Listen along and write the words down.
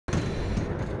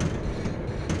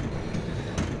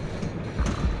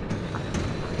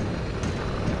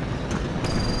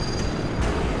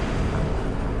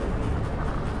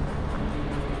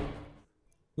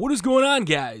What is going on,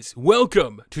 guys?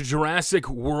 Welcome to Jurassic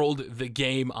World, the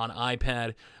game on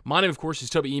iPad. My name, of course, is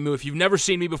Tubby Emu. If you've never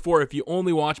seen me before, if you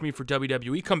only watch me for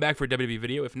WWE, come back for a WWE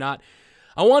video. If not,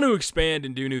 I want to expand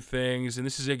and do new things, and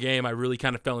this is a game I really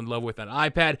kind of fell in love with on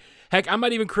iPad. Heck, I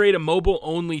might even create a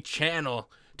mobile-only channel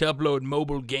to upload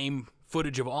mobile game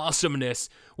footage of awesomeness.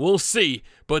 We'll see,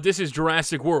 but this is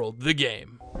Jurassic World, the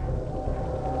game.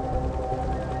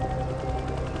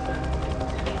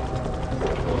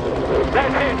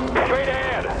 That's it, straight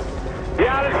ahead. The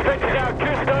island stretches out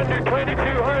just under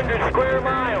 2,200 square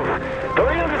miles. The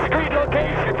real discrete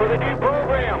location for the new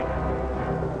program.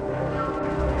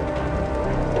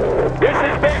 This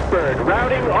is Big Bird,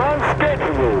 routing on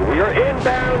schedule. Your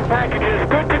inbound package is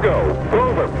good to go.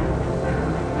 Over.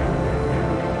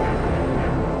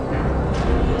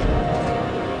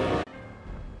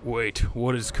 Wait,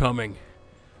 what is coming?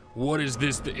 What is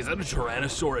this? Is that a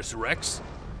Tyrannosaurus Rex?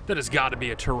 That has got to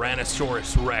be a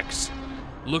Tyrannosaurus Rex.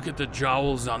 Look at the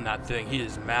jowls on that thing. He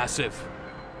is massive.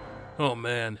 Oh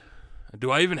man. Do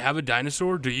I even have a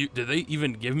dinosaur? Did they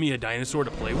even give me a dinosaur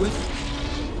to play with?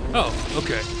 Oh,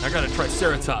 okay. I got a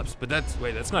Triceratops, but that's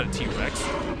not a T-Rex.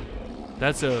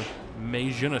 That's a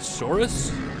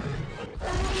MadagascarSaurus?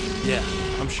 Yeah,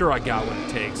 I'm sure I got what it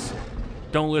takes.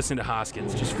 Don't listen to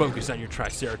Hoskins. Just focus on your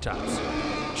Triceratops.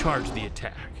 Charge the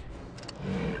attack.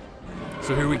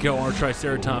 So here we go, our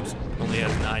Triceratops only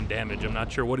has 9 damage. I'm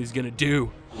not sure what he's gonna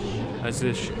do. That's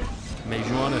this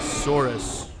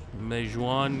MadagascarSaurus.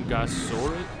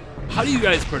 MadagascarSaurus? How do you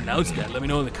guys pronounce that? Let me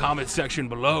know in the comment section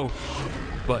below.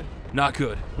 But not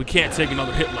good. We can't take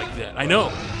another hit like that. I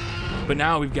know. But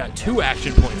now we've got 2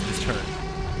 action points this turn.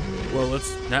 Well,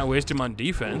 let's not waste him on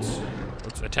defense.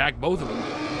 Let's attack both of them.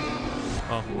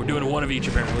 Oh, we're doing one of each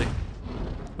apparently.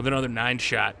 With another 9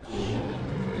 shot.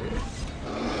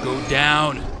 Go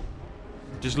down.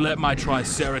 Just let my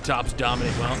Triceratops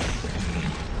dominate. Well.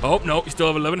 Oh, no. You still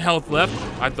have 11 health left.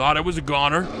 I thought I was a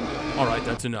goner. All right,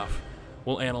 that's enough.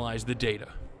 We'll analyze the data.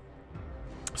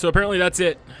 So apparently that's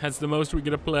it. That's the most we get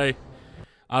to play.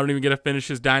 I don't even get to finish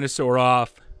this dinosaur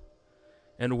off.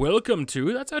 And welcome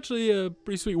to... That's actually a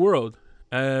pretty sweet world.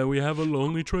 We have a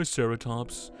lonely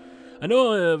Triceratops. I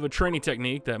know I have a training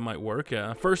technique that might work.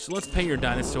 First, let's pay your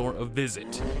dinosaur a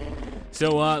visit.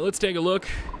 So let's take a look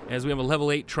as we have a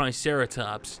level 8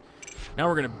 Triceratops. Now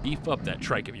we're going to beef up that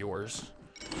trike of yours.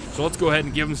 So let's go ahead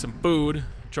and give him some food.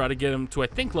 Try to get him to, I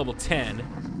think, level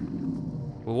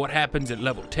 10. Well, what happens at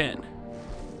level 10?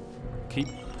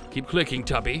 Keep clicking,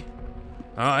 Tubby.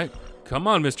 Alright. Come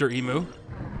on, Mr. Emu.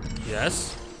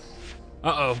 Yes.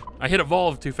 Uh-oh. I hit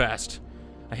evolve too fast.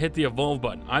 I hit the evolve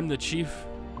button. I'm the Chief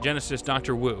Genesis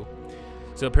Dr. Wu.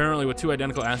 So apparently with 2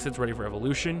 identical assets ready for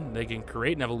evolution, they can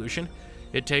create an evolution.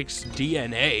 It takes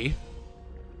DNA,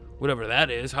 whatever that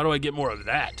is. How do I get more of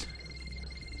that?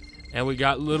 And we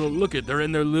got they're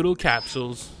in their little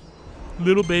capsules.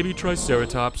 Little baby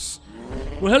Triceratops.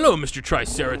 Well, hello, Mr.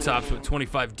 Triceratops with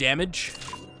 25 damage.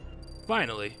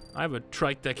 Finally, I have a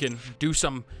trike that can do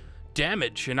some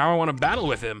damage, and now I want to battle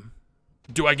with him.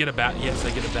 Do I get a battle? Yes,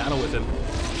 I get a battle with him.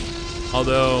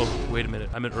 Although, wait a minute,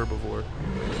 I'm an herbivore.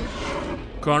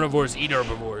 Carnivores eat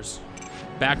herbivores.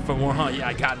 Back for more, huh? Yeah,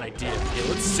 I got an idea. Yeah,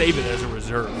 let's save it as a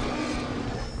reserve.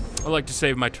 I like to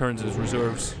save my turns as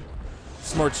reserves.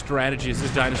 Smart strategy is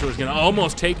this dinosaur is gonna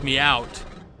almost take me out.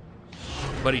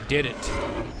 But he didn't.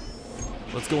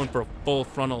 Let's go in for a full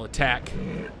frontal attack.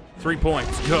 3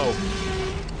 points, go.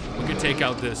 We can take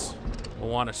out this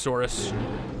Moanosaurus.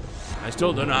 I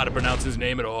still don't know how to pronounce his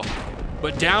name at all.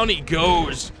 But down he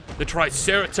goes. The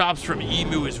Triceratops from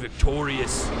Emu is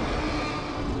victorious.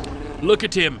 Look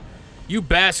at him. You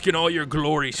bask in all your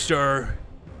glory, sir.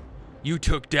 You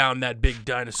took down that big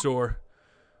dinosaur.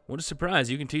 What a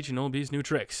surprise. You can teach an old beast new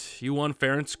tricks. You won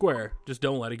fair and square. Just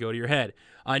don't let it go to your head.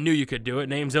 I knew you could do it.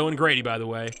 Name's Owen Grady, by the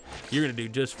way. You're going to do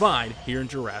just fine here in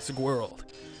Jurassic World.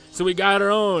 So we got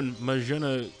our own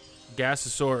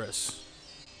MadagascarSaurus.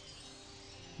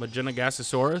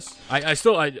 MadagascarSaurus? I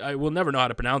will never know how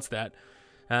to pronounce that.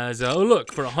 As, oh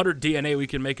look, for 100 DNA we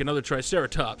can make another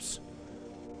Triceratops.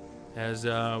 As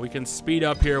we can speed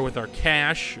up here with our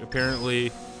cash.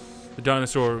 Apparently the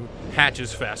dinosaur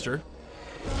hatches faster.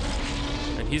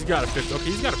 And he's got a 50, okay,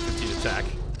 he's got a 15 attack.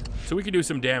 So we can do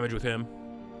some damage with him.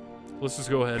 Let's just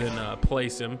go ahead and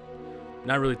place him.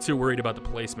 Not really too worried about the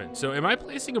placement. So am I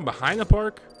placing him behind the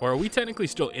park? Or are we technically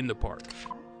still in the park?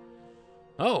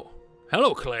 Oh,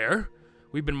 hello Claire.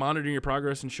 We've been monitoring your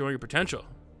progress and showing your potential.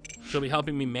 She'll be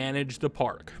helping me manage the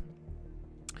park.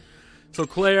 So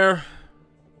Claire,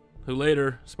 who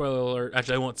later, spoiler alert,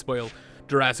 actually I won't spoil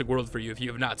Jurassic World for you if you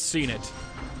have not seen it.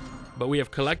 But we have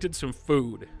collected some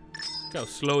food. Look how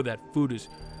slow that food is.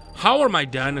 How are my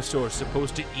dinosaurs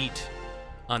supposed to eat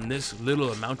on this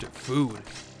little amount of food?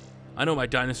 I know my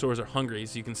dinosaurs are hungry,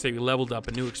 so you can say we leveled up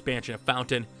a new expansion, a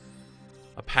fountain,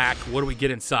 a pack. What do we get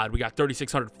inside? We got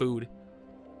 3,600 food.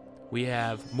 We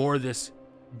have more of this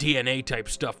DNA type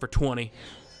stuff for 20.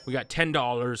 We got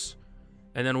 $10.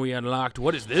 And then we unlocked,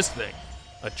 what is this thing?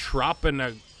 A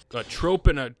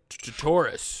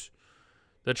Tropinatosaurus.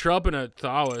 The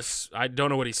Tropinatosaurus, I don't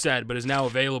know what he said, but is now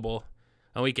available.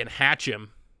 And we can hatch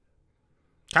him.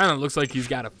 Kind of looks like he's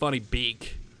got a funny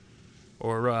beak.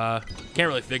 Or, can't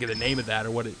really think of the name of that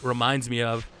or what it reminds me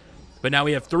of. But now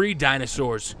we have 3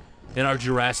 dinosaurs in our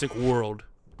Jurassic world.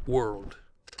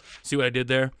 See what I did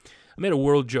there? I made a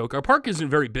world joke. Our park isn't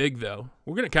very big, though.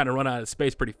 We're going to kind of run out of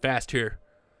space pretty fast here.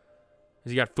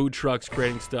 Because you got food trucks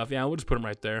creating stuff. Yeah, we'll just put them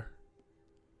right there.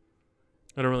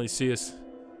 I don't really see us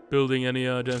building any,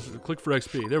 click for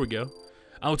XP. There we go.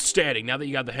 Outstanding. Now that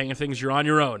you got the hang of things, you're on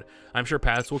your own. I'm sure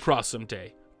paths will cross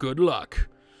someday. Good luck.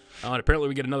 Oh, and apparently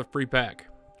we get another free pack.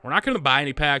 We're not going to buy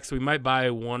any packs. We might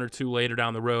buy 1 or 2 later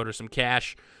down the road or some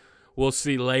cash. We'll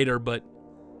see later, but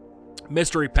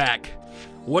mystery pack.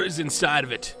 What is inside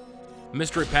of it?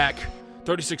 Mystery pack.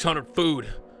 3,600 food.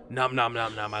 Nom, nom,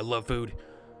 nom, nom. I love food.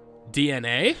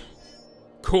 DNA.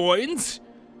 Coins.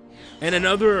 And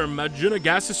another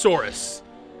MadagascarSaurus.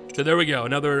 So there we go.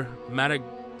 Another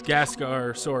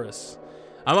MadagascarSaurus.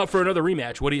 I'm up for another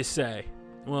rematch. What do you say?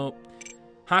 Well,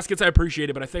 Hoskins, I appreciate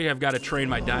it, but I think I've got to train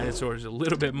my dinosaurs a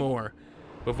little bit more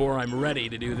before I'm ready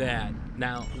to do that.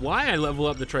 Now, why I level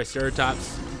up the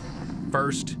Triceratops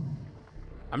first,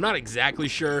 I'm not exactly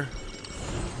sure.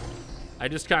 I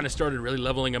just kind of started really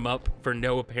leveling them up for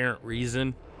no apparent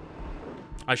reason.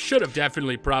 I should have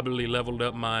definitely probably leveled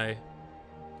up my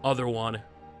other one.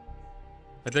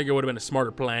 I think it would have been a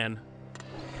smarter plan.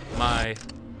 My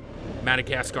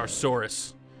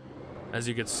MadagascarSaurus. As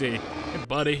you can see. Hey,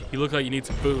 buddy, you look like you need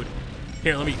some food.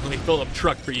 Here, let me fill up a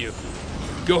truck for you.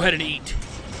 Go ahead and eat.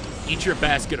 Eat your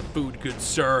basket of food, good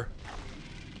sir.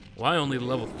 Why only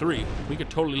level 3? We could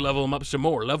totally level them up some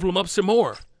more. Level them up some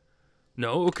more.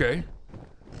 No? Okay.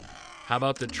 How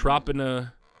about the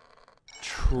Tropinathus?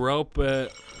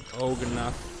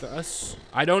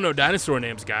 I don't know dinosaur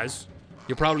names, guys.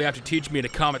 You'll probably have to teach me in the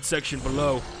comment section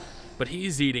below. But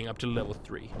he's eating up to level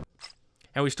 3.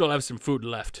 And we still have some food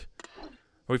left.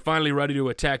 Are we finally ready to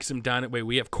attack some Wait,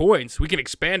 we have coins. We can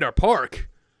expand our park.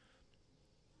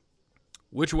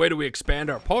 Which way do we expand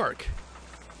our park?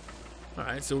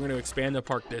 Alright, so we're going to expand the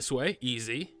park this way.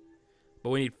 Easy.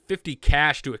 But we need 50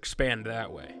 cash to expand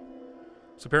that way.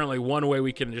 So apparently one way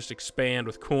we can just expand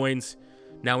with coins.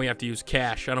 Now we have to use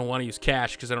cash. I don't want to use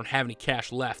cash because I don't have any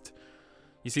cash left.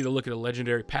 You see the look at the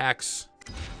legendary packs.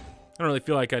 I don't really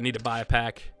feel like I need to buy a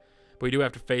pack. But we do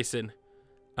have to face an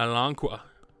Alanka.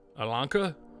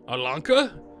 Alanka?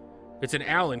 It's an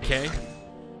Alan, K.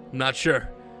 I'm not sure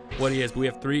what he is, but we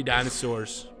have 3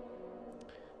 dinosaurs.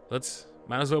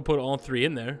 Might as well put all 3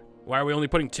 in there. Why are we only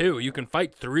putting 2? You can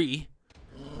fight 3.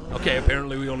 Okay,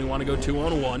 apparently we only want to go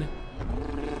 2-on-1.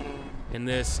 In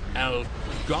this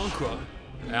Alanka.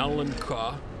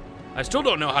 I still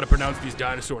don't know how to pronounce these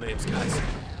dinosaur names, guys.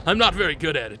 I'm not very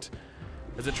good at it.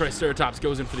 As the Triceratops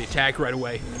goes in for the attack right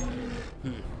away.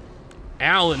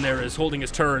 Alan there is holding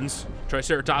his turns.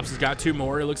 Triceratops has got 2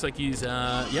 more. It looks like he's,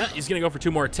 yeah, he's going to go for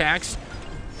 2 more attacks.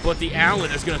 But the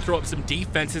Alan is going to throw up some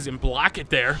defenses and block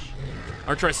it there.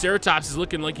 Our Triceratops is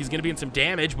looking like he's going to be in some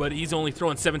damage, but he's only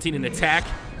throwing 17 in attack.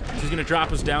 So he's going to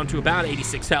drop us down to about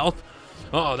 86 health.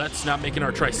 Oh, that's not making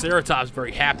our Triceratops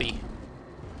very happy.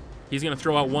 He's going to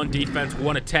throw out 1 defense,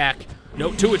 1 attack.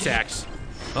 No, 2 attacks.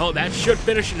 Oh, that should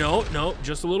finish. No,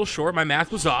 just a little short. My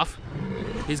math was off.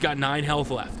 He's got 9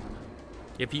 health left.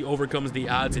 If he overcomes the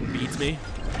odds and beats me.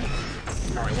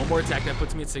 All right, 1 more attack. That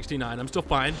puts me at 69. I'm still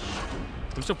fine.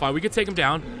 We could take him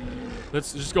down.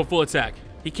 Let's just go full attack.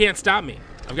 He can't stop me.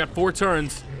 I've got 4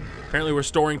 turns. Apparently we're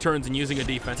storing turns and using a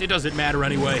defense. It doesn't matter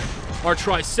anyway. Our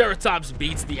Triceratops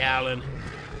beats the Alan.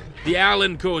 The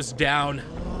Alan goes down.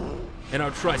 And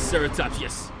our Triceratops,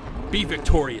 yes, be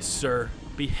victorious, sir.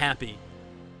 Be happy.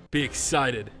 Be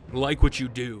excited. Like what you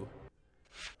do.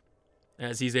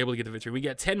 As he's able to get the victory. We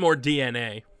get 10 more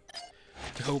DNA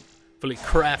to hopefully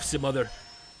craft some other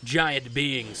giant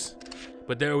beings.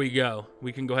 But there we go.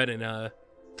 We can go ahead and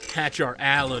hatch our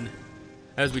Alan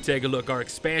as we take a look. Our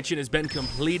expansion has been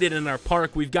completed in our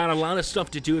park. We've got a lot of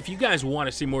stuff to do. If you guys want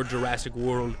to see more Jurassic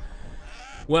World,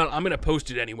 well, I'm going to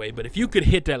post it anyway. But if you could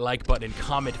hit that like button and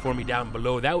comment for me down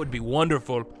below, that would be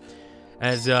wonderful.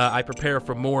 As I prepare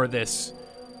for more of this.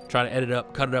 Try to edit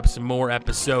up, cut it up some more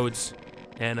episodes.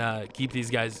 And keep these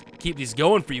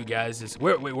going for you guys.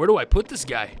 Where do I put this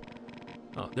guy?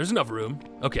 Oh, there's enough room.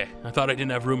 Okay, I thought I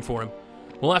didn't have room for him.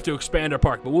 We'll have to expand our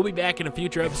park, but we'll be back in a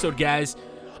future episode, guys.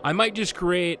 I might just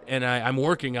create, and I'm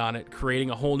working on it,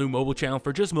 creating a whole new mobile channel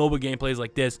for just mobile gameplays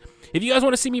like this. If you guys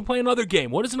want to see me play another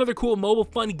game, what is another cool mobile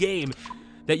fun game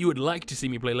that you would like to see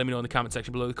me play? Let me know in the comment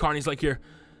section below. The Carney's like here.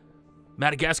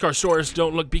 MadagascarSaurus,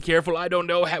 don't look, be careful. I don't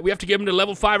know. We have to get him to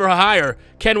level 5 or higher.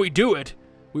 Can we do it?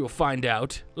 We will find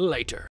out later.